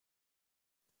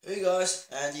Hey guys,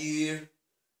 Andy here.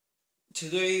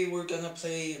 Today we're gonna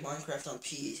play Minecraft on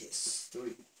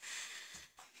PS3.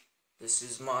 This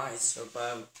is my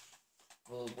survival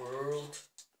world.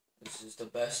 This is the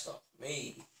best of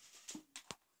me.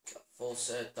 Got full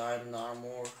set diamond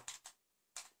armor.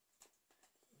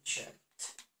 Enchant.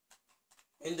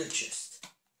 In the chest.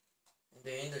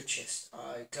 In the chest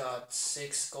I got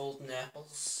 6 golden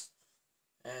apples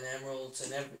and emeralds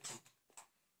and everything.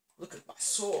 Look at my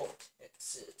sword.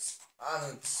 It's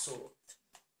iron sword.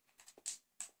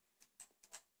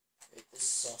 Okay, this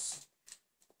is awesome.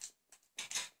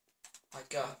 I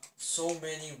got so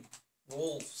many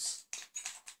wolves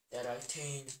that I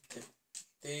tamed them.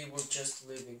 They were just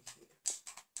living here.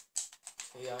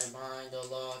 Okay, I mined a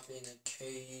lot in the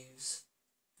caves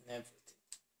and everything.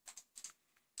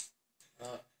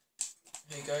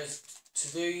 Hey guys,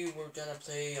 today we're gonna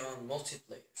play on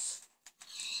multiplayers.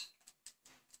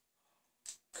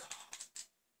 God,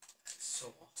 that's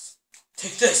so awesome.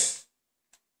 Take this!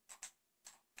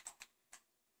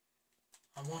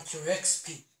 I want your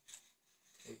XP.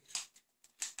 Okay.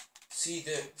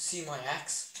 See my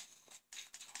axe?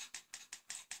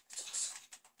 It's awesome.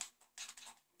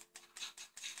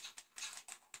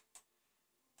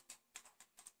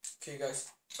 Okay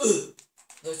guys.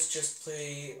 Let's just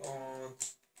play on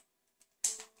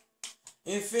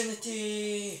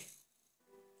Infinity.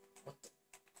 What the?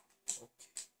 Okay.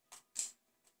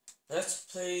 Let's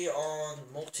play on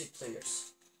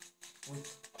multiplayers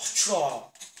with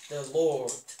Ultra, the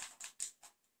Lord.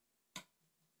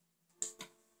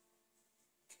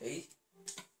 Okay.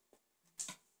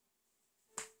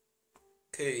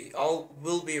 Okay,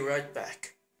 we'll be right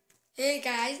back. Hey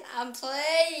guys, I'm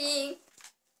playing.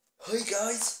 Hey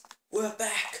guys, we're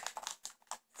back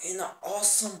in an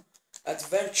awesome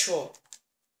adventure.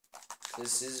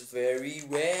 This is very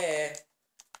rare.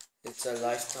 It's a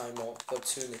lifetime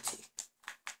opportunity.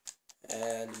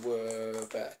 And we're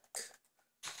back.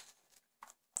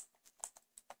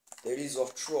 There is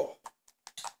Ultra.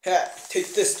 Hey,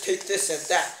 take this and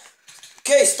that.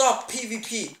 Okay, stop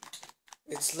PvP.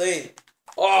 It's lame.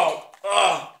 Oh,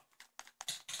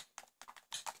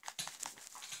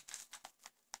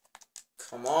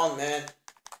 come on, man.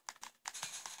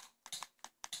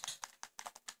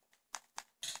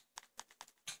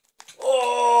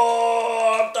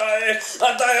 Oh, I'm dying.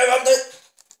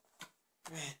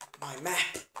 Man, my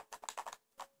map.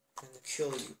 I'm gonna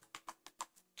kill you.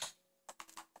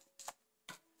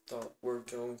 Thought we're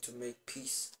going to make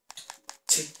peace.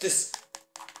 Take this.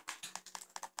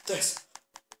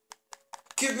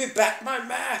 Give me back my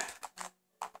map.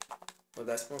 Oh,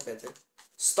 that's more better.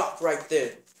 Stop right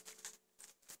there.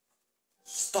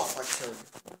 Stop, I tell you.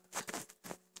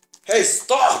 Hey,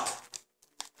 stop!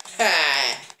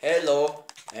 Ha! Hello,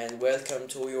 and welcome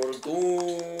to your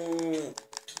doom.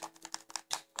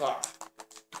 Ah,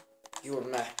 your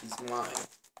map is mine.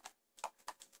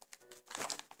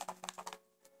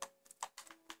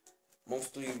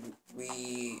 Mostly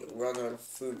we run out of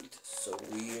food, so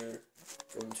we're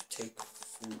going to take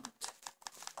food.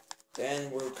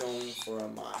 Then we're going for a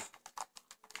mine.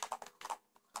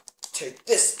 Take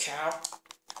this, cow!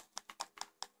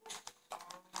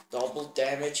 Double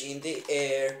damage in the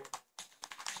air.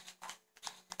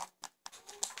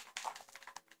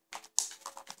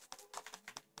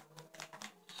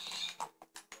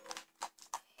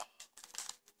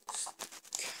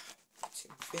 It's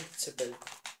invincible.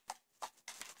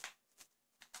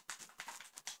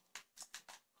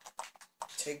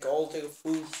 Take all the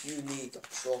food you need,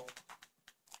 Ultra.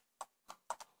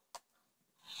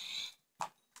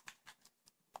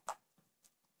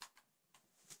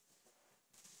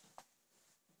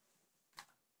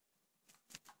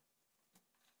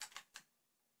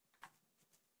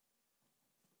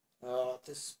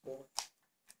 This boy.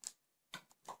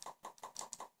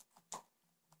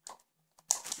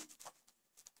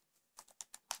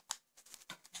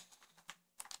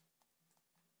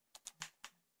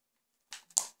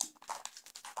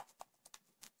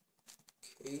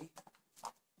 Okay.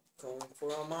 Going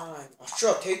for a mine.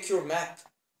 Ultra, take your map.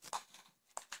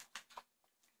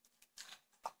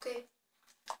 Okay.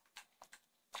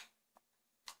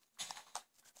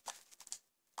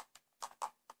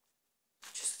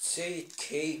 Just say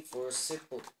K for a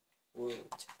simple word.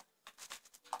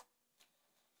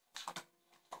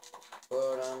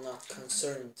 But I'm not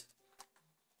concerned.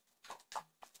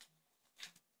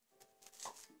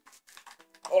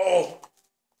 Oh!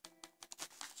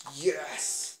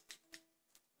 Yes!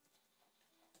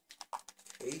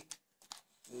 Okay.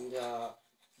 Eat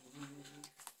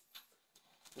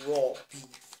raw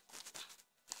beef.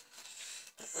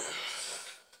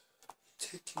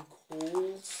 Taking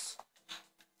coals.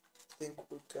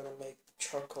 gonna make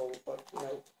charcoal, but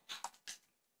no.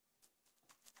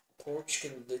 Torch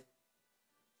can lit.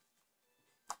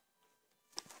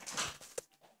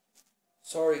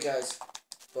 Sorry guys,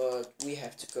 but we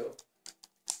have to go.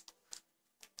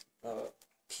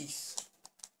 Peace.